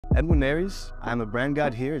Edwin Neres. I'm a brand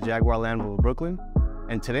guide here at Jaguar Land Rover Brooklyn,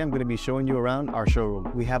 and today I'm going to be showing you around our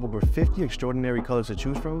showroom. We have over 50 extraordinary colors to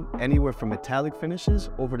choose from, anywhere from metallic finishes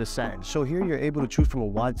over to satin. So here you're able to choose from a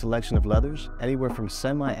wide selection of leathers, anywhere from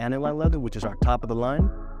semi-aniline leather, which is our top of the line,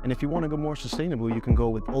 and if you want to go more sustainable, you can go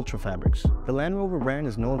with ultra fabrics. The Land Rover brand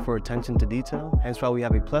is known for attention to detail, hence why we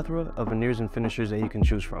have a plethora of veneers and finishers that you can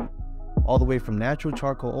choose from, all the way from natural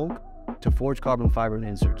charcoal oak to forged carbon fiber and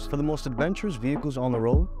inserts. For the most adventurous vehicles on the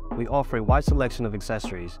road, we offer a wide selection of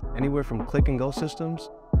accessories, anywhere from click and go systems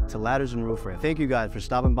to ladders and roof rails. Thank you guys for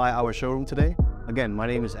stopping by our showroom today. Again, my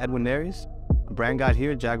name is Edwin Neres, a brand guide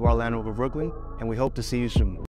here at Jaguar Land Rover Brooklyn, and we hope to see you soon.